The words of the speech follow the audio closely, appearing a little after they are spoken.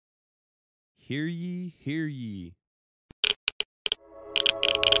Hear ye, hear ye.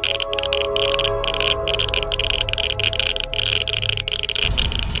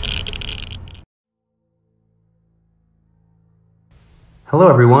 Hello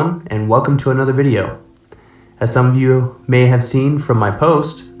everyone, and welcome to another video. As some of you may have seen from my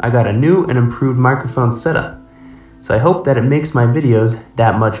post, I got a new and improved microphone setup, so I hope that it makes my videos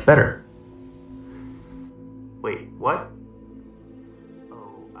that much better. Wait, what?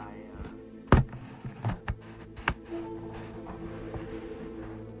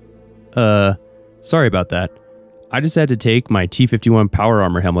 Sorry about that. I just had to take my T-51 Power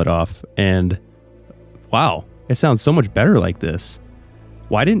Armor helmet off, and wow, it sounds so much better like this.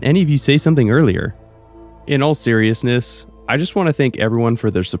 Why didn't any of you say something earlier? In all seriousness, I just want to thank everyone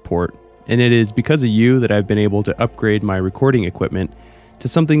for their support, and it is because of you that I've been able to upgrade my recording equipment to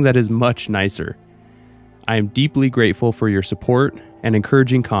something that is much nicer. I am deeply grateful for your support and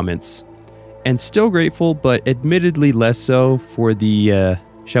encouraging comments, and still grateful, but admittedly less so for the,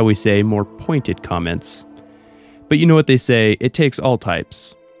 shall we say, more pointed comments. But you know what they say, it takes all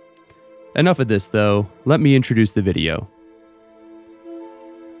types. Enough of this though, let me introduce the video.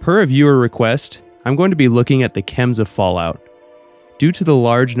 Per a viewer request, I'm going to be looking at the chems of Fallout. Due to the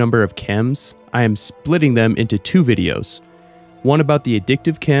large number of chems, I am splitting them into two videos. One about the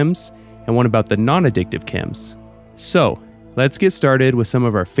addictive chems, and one about the non-addictive chems. So, let's get started with some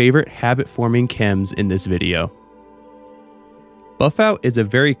of our favorite habit-forming chems in this video. Buffout is a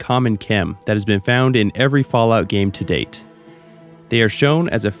very common chem that has been found in every Fallout game to date. They are shown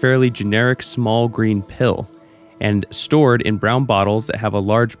as a fairly generic small green pill, and stored in brown bottles that have a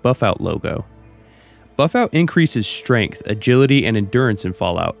large Buffout logo. Buffout increases strength, agility, and endurance in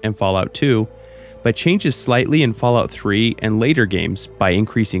Fallout and Fallout 2, but changes slightly in Fallout 3 and later games by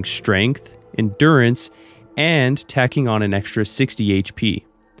increasing strength, endurance, and tacking on an extra 60 HP.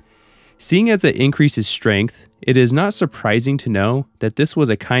 Seeing as it increases strength, it is not surprising to know that this was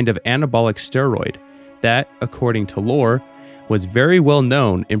a kind of anabolic steroid that, according to lore, was very well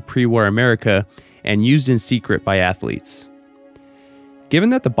known in pre-war America and used in secret by athletes. Given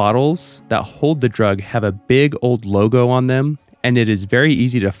that the bottles that hold the drug have a big old logo on them, and it is very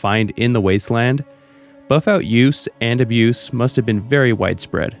easy to find in the wasteland, Buffout use and abuse must have been very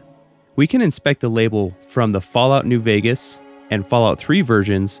widespread. We can inspect the label from the Fallout New Vegas and Fallout 3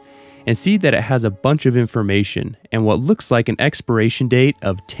 versions and see that it has a bunch of information and what looks like an expiration date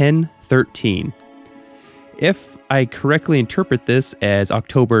of 10/13. If I correctly interpret this as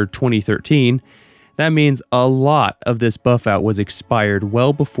October 2013, that means a lot of this Buffout was expired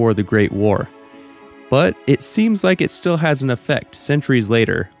well before the Great War. But it seems like it still has an effect centuries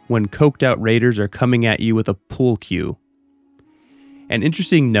later when coked out raiders are coming at you with a pool cue. An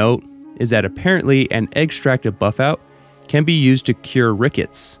interesting note is that apparently an extract of Buffout can be used to cure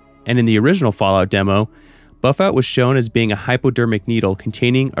rickets, and in the original Fallout demo, Buffout was shown as being a hypodermic needle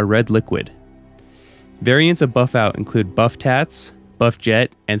containing a red liquid. Variants of Buffout include Buff Tats, Buff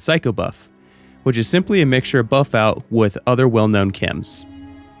Jet, and Psycho Buff, which is simply a mixture of Buffout with other well-known chems.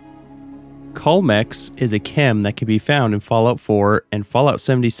 Calmex is a chem that can be found in Fallout 4 and Fallout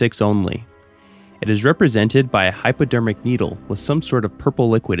 76 only. It is represented by a hypodermic needle with some sort of purple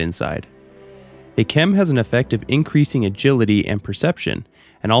liquid inside. The chem has an effect of increasing agility and perception,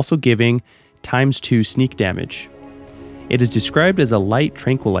 and also giving ×2 sneak damage. It is described as a light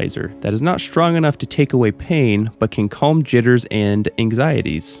tranquilizer that is not strong enough to take away pain, but can calm jitters and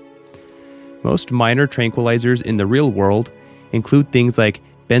anxieties. Most minor tranquilizers in the real world include things like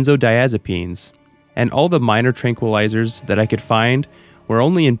benzodiazepines, and all the minor tranquilizers that I could find were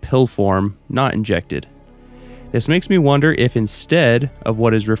only in pill form, not injected. This makes me wonder if instead of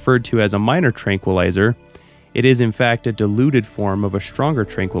what is referred to as a minor tranquilizer, it is in fact a diluted form of a stronger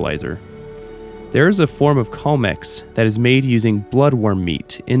tranquilizer. There is a form of Calmex that is made using bloodworm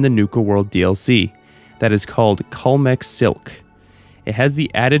meat in the Nuka World DLC that is called Calmex Silk. It has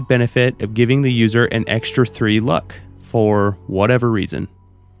the added benefit of giving the user an extra 3 luck, for whatever reason.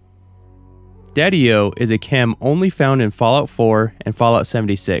 Daddy-O is a chem only found in Fallout 4 and Fallout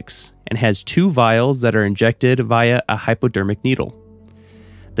 76, and has 2 vials that are injected via a hypodermic needle.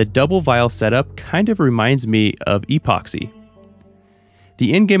 The double vial setup kind of reminds me of epoxy.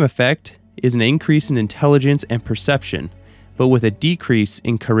 The in-game effect is an increase in intelligence and perception, but with a decrease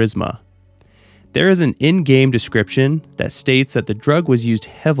in charisma. There is an in-game description that states that the drug was used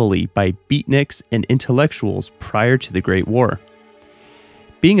heavily by beatniks and intellectuals prior to the Great War.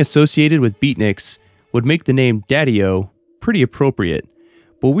 Being associated with beatniks would make the name Daddy-O pretty appropriate,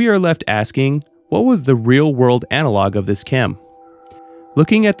 but we are left asking, what was the real-world analog of this chem?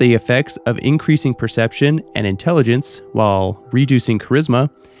 Looking at the effects of increasing perception and intelligence while reducing charisma,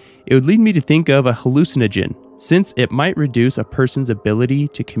 it would lead me to think of a hallucinogen, since it might reduce a person's ability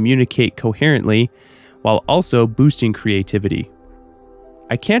to communicate coherently while also boosting creativity.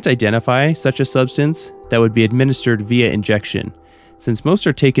 I can't identify such a substance that would be administered via injection, since most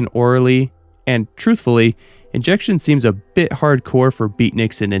are taken orally, and truthfully, injection seems a bit hardcore for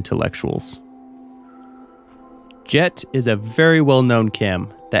beatniks and intellectuals. Jet is a very well-known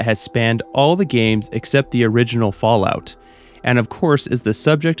chem that has spanned all the games except the original Fallout, and of course is the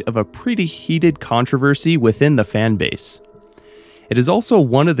subject of a pretty heated controversy within the fanbase. It is also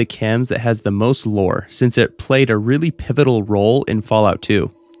one of the chems that has the most lore, since it played a really pivotal role in Fallout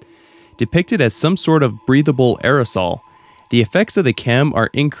 2. Depicted as some sort of breathable aerosol, the effects of the chem are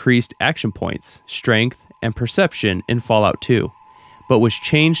increased action points, strength, and perception in Fallout 2, but was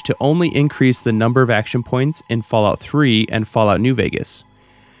changed to only increase the number of action points in Fallout 3 and Fallout New Vegas.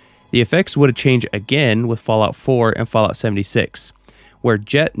 The effects would change again with Fallout 4 and Fallout 76, where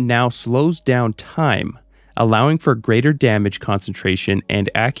Jet now slows down time, allowing for greater damage concentration and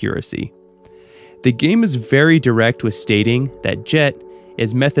accuracy. The game is very direct with stating that Jet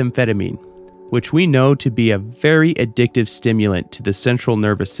is methamphetamine, which we know to be a very addictive stimulant to the central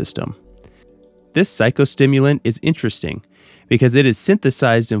nervous system. This psychostimulant is interesting because it is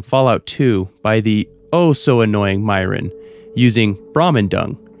synthesized in Fallout 2 by the oh-so-annoying Myron using Brahmin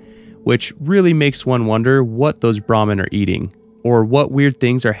dung, which really makes one wonder what those Brahmin are eating, or what weird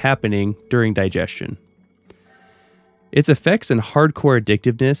things are happening during digestion. Its effects and hardcore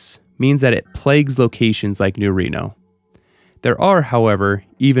addictiveness means that it plagues locations like New Reno. There are, however,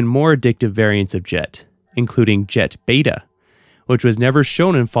 even more addictive variants of Jet, including Jet Beta, which was never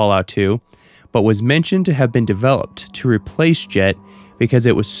shown in Fallout 2, but was mentioned to have been developed to replace Jet because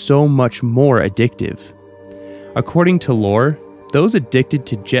it was so much more addictive. According to lore, those addicted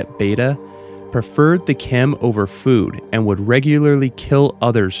to Jet Beta preferred the chem over food and would regularly kill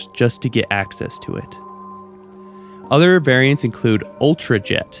others just to get access to it. Other variants include Ultra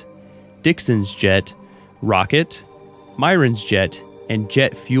Jet, Dixon's Jet, Rocket, Myron's Jet, and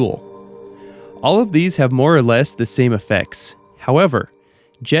Jet Fuel. All of these have more or less the same effects. However,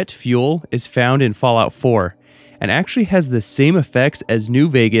 Jet Fuel is found in Fallout 4 and actually has the same effects as New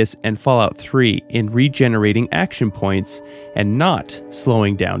Vegas and Fallout 3 in regenerating action points and not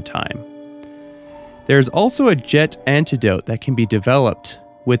slowing down time. There's also a Jet antidote that can be developed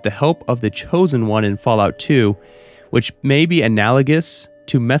with the help of the Chosen One in Fallout 2, which may be analogous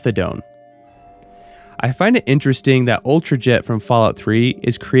to methadone. I find it interesting that Ultra Jet from Fallout 3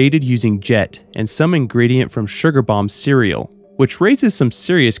 is created using Jet and some ingredient from Sugar Bomb cereal, which raises some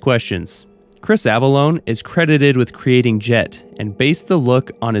serious questions. Chris Avallone is credited with creating Jet and based the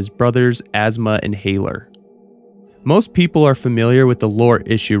look on his brother's asthma inhaler. Most people are familiar with the lore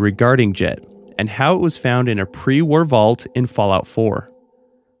issue regarding Jet and how it was found in a pre-war vault in Fallout 4.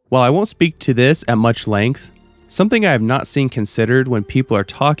 While I won't speak to this at much length, something I have not seen considered when people are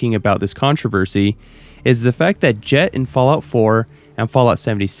talking about this controversy is the fact that Jet in Fallout 4 and Fallout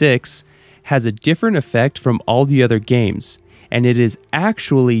 76 has a different effect from all the other games, and it is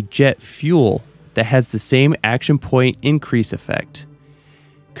actually Jet Fuel that has the same action point increase effect.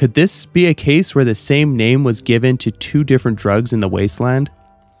 Could this be a case where the same name was given to two different drugs in the Wasteland?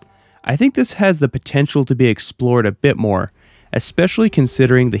 I think this has the potential to be explored a bit more, especially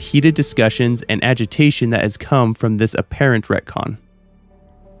considering the heated discussions and agitation that has come from this apparent retcon.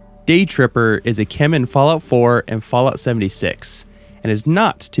 Day Tripper is a chem in Fallout 4 and Fallout 76, and is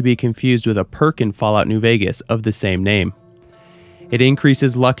not to be confused with a perk in Fallout New Vegas of the same name. It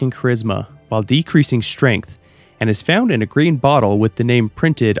increases luck and charisma, while decreasing strength, and is found in a green bottle with the name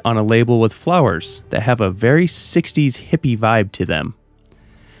printed on a label with flowers that have a very 60s hippie vibe to them.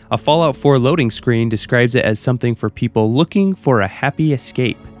 A Fallout 4 loading screen describes it as something for people looking for a happy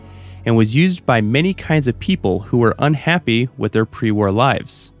escape, and was used by many kinds of people who were unhappy with their pre-war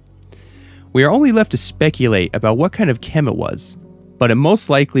lives. We are only left to speculate about what kind of chem it was, but it most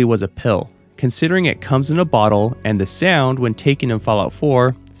likely was a pill, considering it comes in a bottle and the sound when taken in Fallout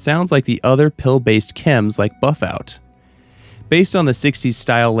 4 sounds like the other pill-based chems like Buffout. Based on the 60s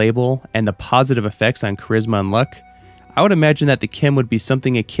style label and the positive effects on charisma and luck, I would imagine that the chem would be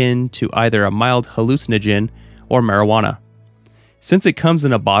something akin to either a mild hallucinogen or marijuana. Since it comes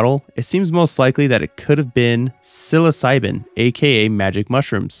in a bottle, it seems most likely that it could have been psilocybin, aka magic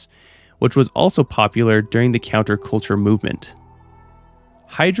mushrooms, which was also popular during the counterculture movement.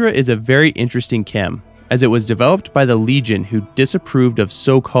 Hydra is a very interesting chem, as it was developed by the Legion who disapproved of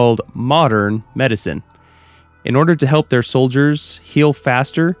so-called modern medicine. In order to help their soldiers heal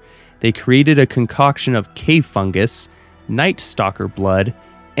faster, they created a concoction of cave fungus, night stalker blood,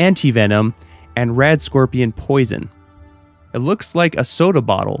 anti-venom, and rad scorpion poison. It looks like a soda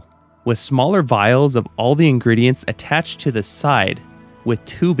bottle, with smaller vials of all the ingredients attached to the side with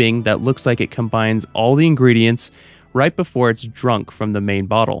tubing that looks like it combines all the ingredients right before it's drunk from the main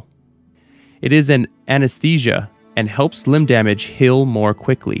bottle. It is an anesthesia and helps limb damage heal more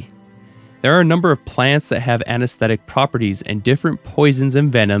quickly. There are a number of plants that have anesthetic properties, and different poisons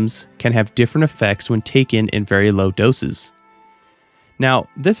and venoms can have different effects when taken in very low doses. Now,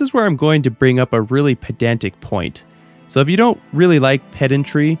 this is where I'm going to bring up a really pedantic point. So if you don't really like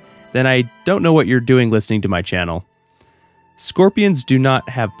pedantry, then I don't know what you're doing listening to my channel. Scorpions do not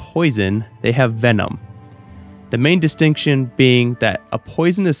have poison, they have venom. The main distinction being that a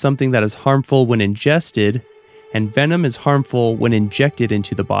poison is something that is harmful when ingested, and venom is harmful when injected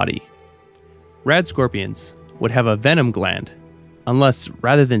into the body. Rad scorpions would have a venom gland, unless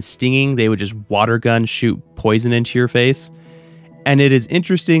rather than stinging, they would just water gun shoot poison into your face. And it is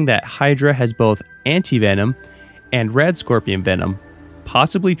interesting that Hydra has both anti-venom and rad scorpion venom,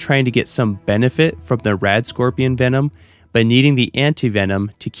 possibly trying to get some benefit from the rad scorpion venom, but needing the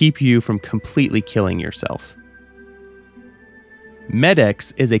anti-venom to keep you from completely killing yourself.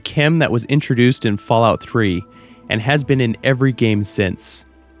 Med-X is a chem that was introduced in Fallout 3 and has been in every game since.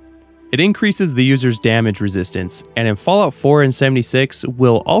 It increases the user's damage resistance, and in Fallout 4 and 76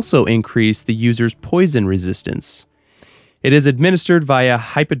 will also increase the user's poison resistance. It is administered via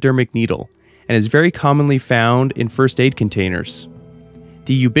hypodermic needle and is very commonly found in first aid containers.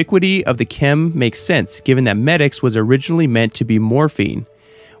 The ubiquity of the chem makes sense given that Med-X was originally meant to be morphine,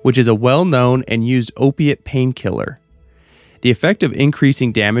 which is a well-known and used opiate painkiller. The effect of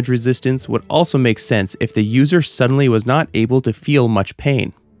increasing damage resistance would also make sense if the user suddenly was not able to feel much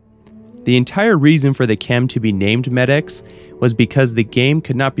pain. The entire reason for the chem to be named Med-X was because the game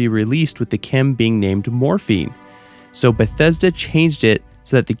could not be released with the chem being named morphine, so Bethesda changed it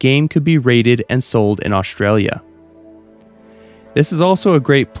so that the game could be rated and sold in Australia. This is also a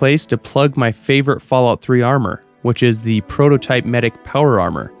great place to plug my favorite Fallout 3 armor, which is the Prototype Medic Power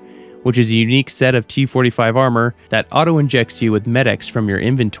Armor, which is a unique set of T45 armor that auto-injects you with Med-X from your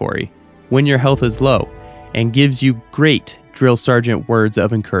inventory when your health is low, and gives you great Drill Sergeant words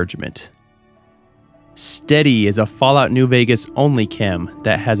of encouragement. Steady is a Fallout New Vegas only chem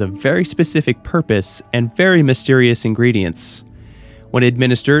that has a very specific purpose and very mysterious ingredients. When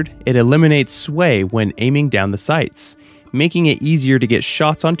administered, it eliminates sway when aiming down the sights, making it easier to get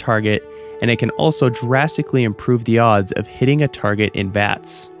shots on target, and it can also drastically improve the odds of hitting a target in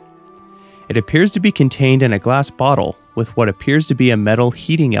VATS. It appears to be contained in a glass bottle with what appears to be a metal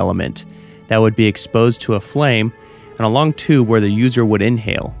heating element that would be exposed to a flame and a long tube where the user would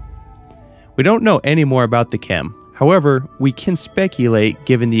inhale. We don't know any more about the chem. However, we can speculate,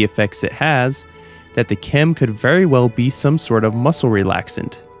 given the effects it has, that the chem could very well be some sort of muscle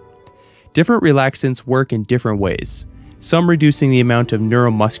relaxant. Different relaxants work in different ways, some reducing the amount of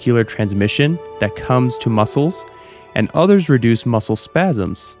neuromuscular transmission that comes to muscles, and others reduce muscle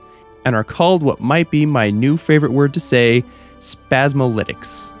spasms, and are called what might be my new favorite word to say,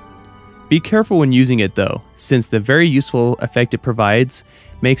 spasmolytics. Be careful when using it though, since the very useful effect it provides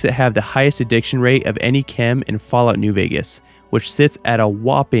makes it have the highest addiction rate of any chem in Fallout New Vegas, which sits at a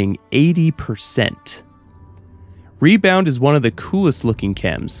whopping 80%. Rebound is one of the coolest looking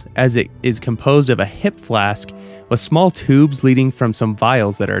chems, as it is composed of a hip flask with small tubes leading from some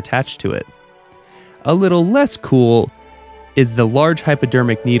vials that are attached to it. A little less cool is the large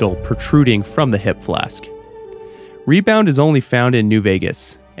hypodermic needle protruding from the hip flask. Rebound is only found in New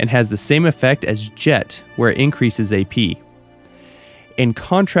Vegas, and has the same effect as Jet, where it increases AP. In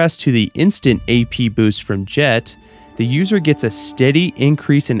contrast to the instant AP boost from Jet, the user gets a steady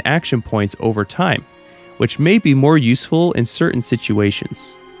increase in action points over time, which may be more useful in certain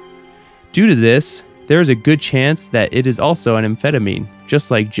situations. Due to this, there is a good chance that it is also an amphetamine, just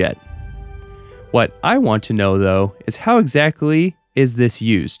like Jet. What I want to know though is how exactly is this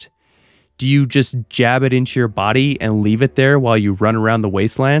used? Do you just jab it into your body and leave it there while you run around the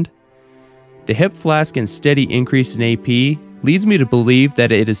wasteland? The hip flask and steady increase in AP leads me to believe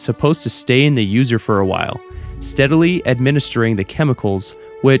that it is supposed to stay in the user for a while, steadily administering the chemicals,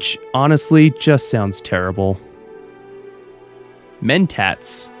 which honestly just sounds terrible.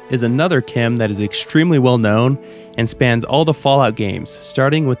 Mentats is another chem that is extremely well known and spans all the Fallout games,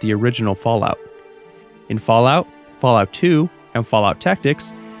 starting with the original Fallout. In Fallout, Fallout 2, and Fallout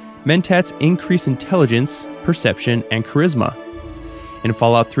Tactics, Mentats increase intelligence, perception, and charisma. In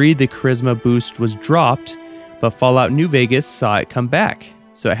Fallout 3, the charisma boost was dropped, but Fallout New Vegas saw it come back,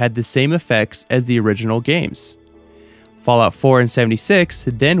 so it had the same effects as the original games. Fallout 4 and 76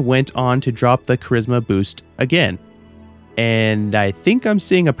 then went on to drop the charisma boost again. And I think I'm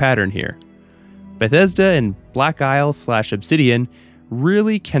seeing a pattern here. Bethesda and Black Isle / Obsidian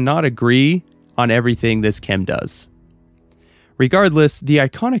really cannot agree on everything this chem does. Regardless, the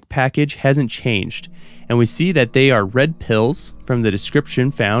iconic package hasn't changed, and we see that they are red pills from the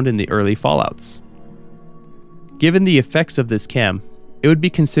description found in the early Fallouts. Given the effects of this chem, it would be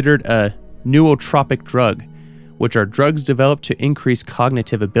considered a nootropic drug, which are drugs developed to increase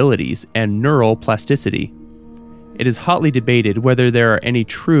cognitive abilities and neural plasticity. It is hotly debated whether there are any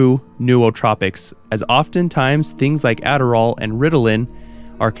true nootropics, as oftentimes things like Adderall and Ritalin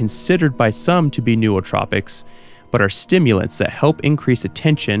are considered by some to be nootropics, but are stimulants that help increase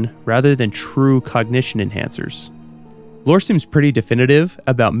attention rather than true cognition enhancers. Lore seems pretty definitive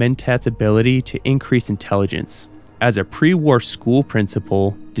about Mentat's ability to increase intelligence, as a pre-war school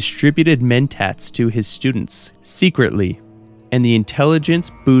principal distributed Mentats to his students secretly, and the intelligence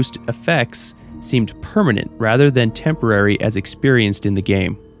boost effects seemed permanent rather than temporary as experienced in the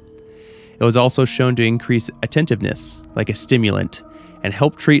game. It was also shown to increase attentiveness, like a stimulant, and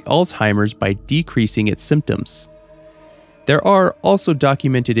help treat Alzheimer's by decreasing its symptoms. There are also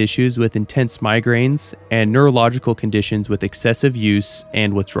documented issues with intense migraines and neurological conditions with excessive use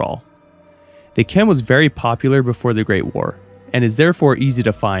and withdrawal. The chem was very popular before the Great War, and is therefore easy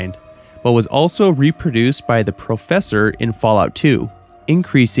to find, but was also reproduced by the Professor in Fallout 2,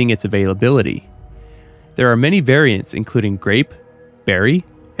 increasing its availability. There are many variants including grape, berry,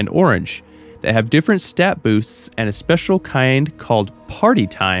 and orange that have different stat boosts and a special kind called Party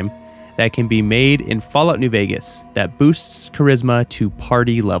Time that can be made in Fallout New Vegas that boosts charisma to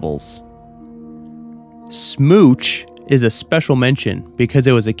party levels. Smooch is a special mention because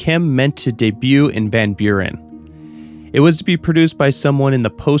it was a chem meant to debut in Van Buren. It was to be produced by someone in the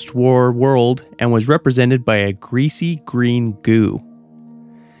post-war world and was represented by a greasy green goo.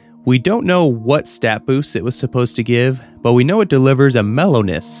 We don't know what stat boosts it was supposed to give, but we know it delivers a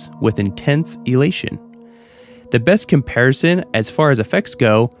mellowness with intense elation. The best comparison as far as effects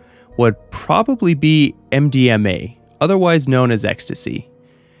go would probably be MDMA, otherwise known as ecstasy.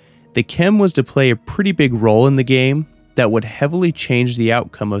 The chem was to play a pretty big role in the game that would heavily change the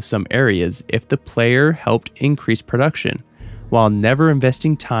outcome of some areas if the player helped increase production, while never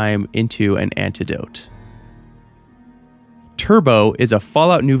investing time into an antidote. Turbo is a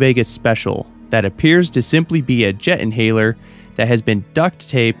Fallout New Vegas special that appears to simply be a jet inhaler that has been duct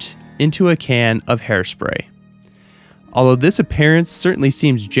taped into a can of hairspray. Although this appearance certainly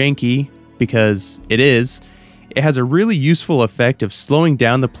seems janky, because it is, it has a really useful effect of slowing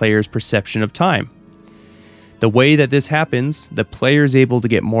down the player's perception of time. The way that this happens, the player is able to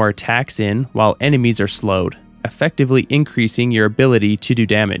get more attacks in while enemies are slowed, effectively increasing your ability to do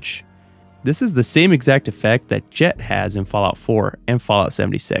damage. This is the same exact effect that Jet has in Fallout 4 and Fallout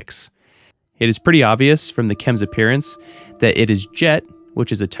 76. It is pretty obvious from the chem's appearance that it is Jet,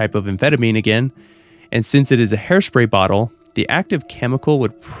 which is a type of amphetamine again, and since it is a hairspray bottle, the active chemical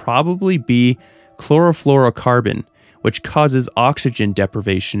would probably be chlorofluorocarbon, which causes oxygen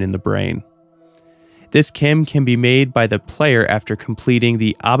deprivation in the brain. This chem can be made by the player after completing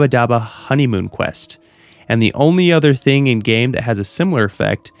the Abadaba honeymoon quest, and the only other thing in game that has a similar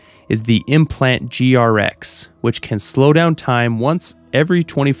effect is the implant GRX, which can slow down time once every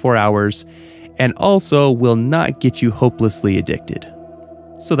 24 hours and also will not get you hopelessly addicted.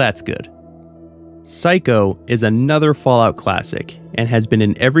 So that's good. Psycho is another Fallout classic and has been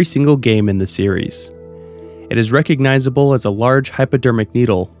in every single game in the series. It is recognizable as a large hypodermic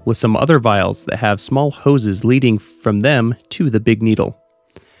needle with some other vials that have small hoses leading from them to the big needle.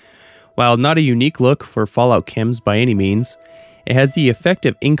 While not a unique look for Fallout chems by any means, it has the effect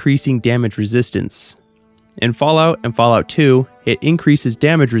of increasing damage resistance. In Fallout and Fallout 2, it increases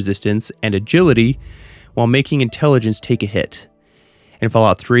damage resistance and agility while making intelligence take a hit. In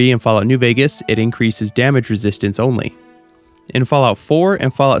Fallout 3 and Fallout New Vegas, it increases damage resistance only. In Fallout 4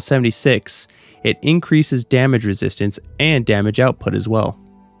 and Fallout 76, it increases damage resistance and damage output as well.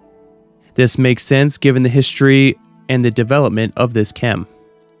 This makes sense given the history and the development of this chem.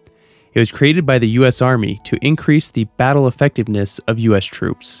 It was created by the US Army to increase the battle effectiveness of US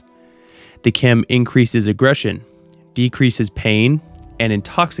troops. The chem increases aggression, decreases pain, and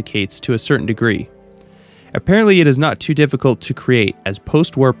intoxicates to a certain degree. Apparently it is not too difficult to create, as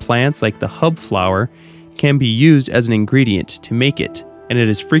post-war plants like the hub flower can be used as an ingredient to make it, and it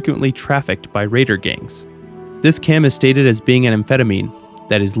is frequently trafficked by raider gangs. This chem is stated as being an amphetamine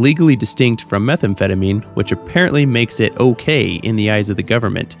that is legally distinct from methamphetamine, which apparently makes it okay in the eyes of the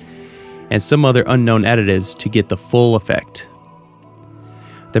government, and some other unknown additives to get the full effect.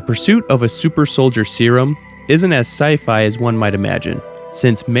 The pursuit of a super soldier serum isn't as sci-fi as one might imagine,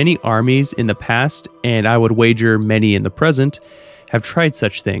 since many armies in the past, and I would wager many in the present, have tried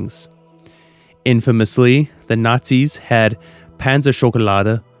such things. Infamously, the Nazis had Panzer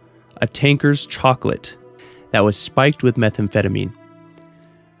Schokolade, a tanker's chocolate that was spiked with methamphetamine.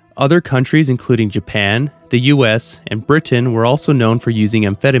 Other countries, including Japan, the US, and Britain, were also known for using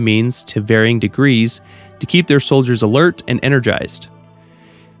amphetamines to varying degrees to keep their soldiers alert and energized.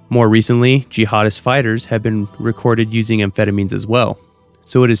 More recently, jihadist fighters have been recorded using amphetamines as well.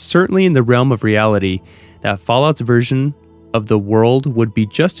 So it is certainly in the realm of reality that Fallout's version of the world would be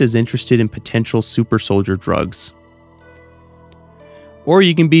just as interested in potential super soldier drugs. Or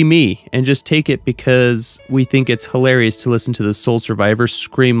you can be me and just take it because we think it's hilarious to listen to the sole survivor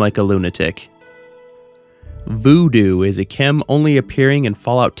scream like a lunatic. Voodoo is a chem only appearing in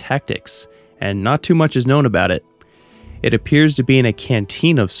Fallout Tactics, and not too much is known about it. It appears to be in a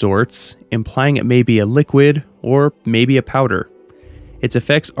canteen of sorts, implying it may be a liquid or maybe a powder. Its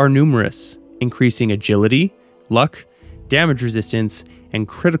effects are numerous, increasing agility, luck, damage resistance, and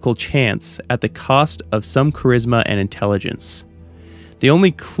critical chance at the cost of some charisma and intelligence. The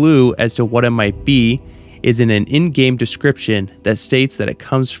only clue as to what it might be is in an in-game description that states that it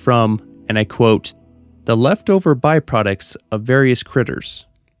comes from, and I quote, the leftover byproducts of various critters.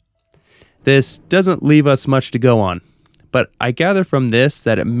 This doesn't leave us much to go on, but I gather from this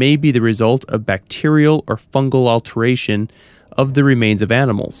that it may be the result of bacterial or fungal alteration of the remains of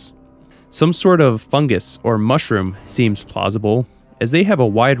animals. Some sort of fungus or mushroom seems plausible, as they have a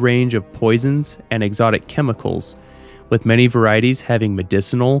wide range of poisons and exotic chemicals, with many varieties having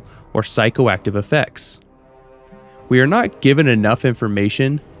medicinal or psychoactive effects. We are not given enough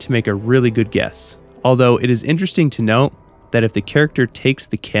information to make a really good guess, although it is interesting to note that if the character takes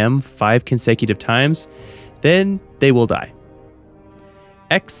the chem 5 consecutive times, then they will die.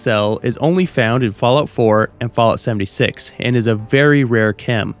 X-Cell is only found in Fallout 4 and Fallout 76 and is a very rare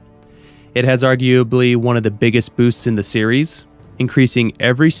chem. It has arguably one of the biggest boosts in the series, increasing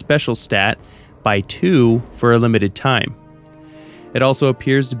every special stat by 2 for a limited time. It also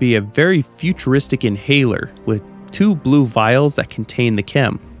appears to be a very futuristic inhaler with 2 blue vials that contain the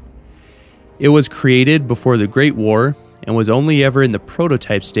chem. It was created before the Great War and was only ever in the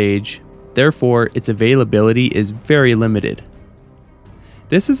prototype stage, therefore its availability is very limited.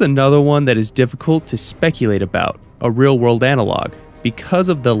 This is another one that is difficult to speculate about, a real-world analog, because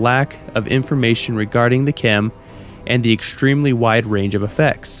of the lack of information regarding the chem and the extremely wide range of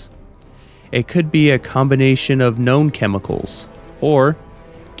effects. It could be a combination of known chemicals, or,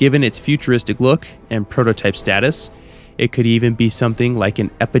 given its futuristic look and prototype status, it could even be something like an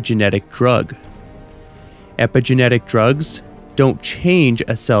epigenetic drug. Epigenetic drugs don't change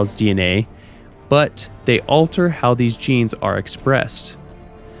a cell's DNA, but they alter how these genes are expressed.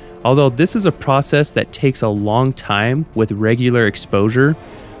 Although this is a process that takes a long time with regular exposure,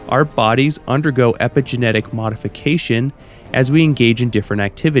 our bodies undergo epigenetic modification as we engage in different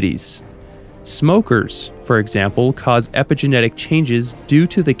activities. Smokers, for example, cause epigenetic changes due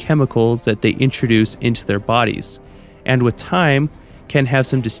to the chemicals that they introduce into their bodies, and with time can have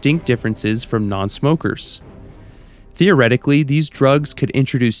some distinct differences from non-smokers. Theoretically, these drugs could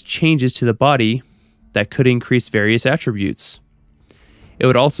introduce changes to the body that could increase various attributes. It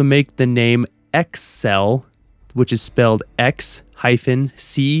would also make the name X-Cell, which is spelled X-C-E-L-L,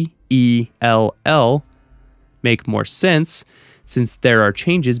 make more sense, since there are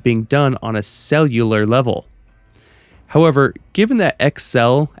changes being done on a cellular level. However, given that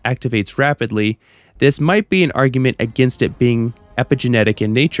X-Cell activates rapidly, this might be an argument against it being epigenetic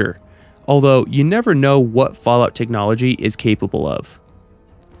in nature, although you never know what Fallout technology is capable of.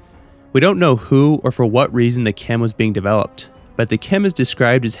 We don't know who or for what reason the chem was being developed, but the chem is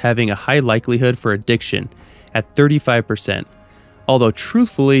described as having a high likelihood for addiction at 35%. Although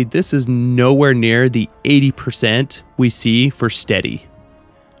truthfully, this is nowhere near the 80% we see for steady.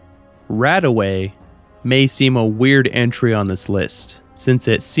 Radaway may seem a weird entry on this list, since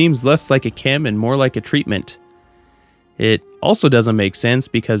it seems less like a chem and more like a treatment. It also doesn't make sense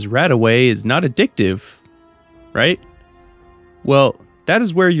because Radaway is not addictive, right? Well, that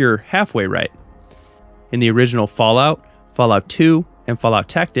is where you're halfway right. In the original Fallout, Fallout 2, and Fallout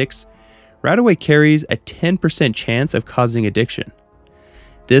Tactics, Radaway carries a 10% chance of causing addiction.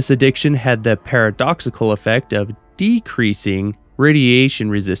 This addiction had the paradoxical effect of decreasing radiation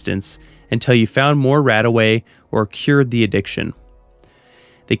resistance until you found more Radaway or cured the addiction.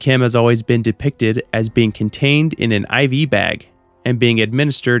 The chem has always been depicted as being contained in an IV bag and being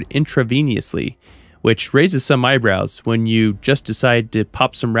administered intravenously, which raises some eyebrows when you just decide to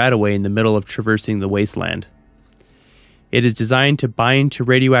pop some Radaway in the middle of traversing the wasteland. It is designed to bind to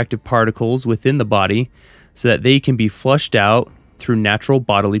radioactive particles within the body so that they can be flushed out through natural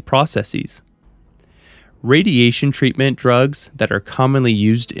bodily processes. Radiation treatment drugs that are commonly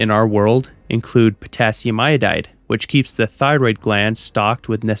used in our world include potassium iodide, which keeps the thyroid gland stocked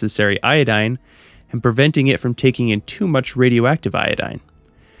with necessary iodine and preventing it from taking in too much radioactive iodine.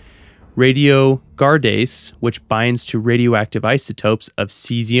 Radiogardase, which binds to radioactive isotopes of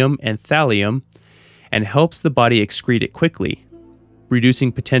cesium and thallium and helps the body excrete it quickly,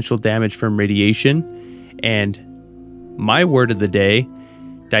 reducing potential damage from radiation. And my word of the day,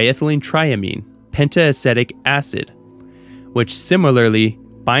 diethylene triamine, pentaacetic acid, which similarly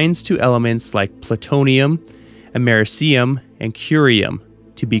binds to elements like plutonium, americium, and curium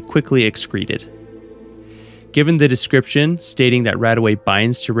to be quickly excreted. Given the description stating that Radaway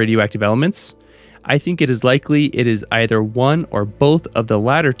binds to radioactive elements, I think it is likely it is either one or both of the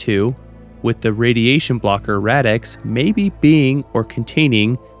latter two, with the radiation blocker Radex maybe being or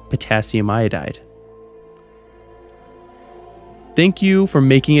containing potassium iodide. Thank you for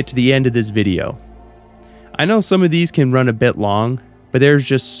making it to the end of this video. I know some of these can run a bit long, but there's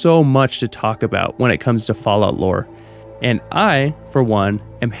just so much to talk about when it comes to Fallout lore, and I, for one,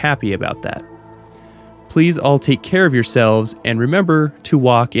 am happy about that. Please all take care of yourselves and remember to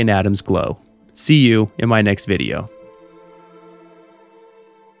walk in Adam's glow. See you in my next video.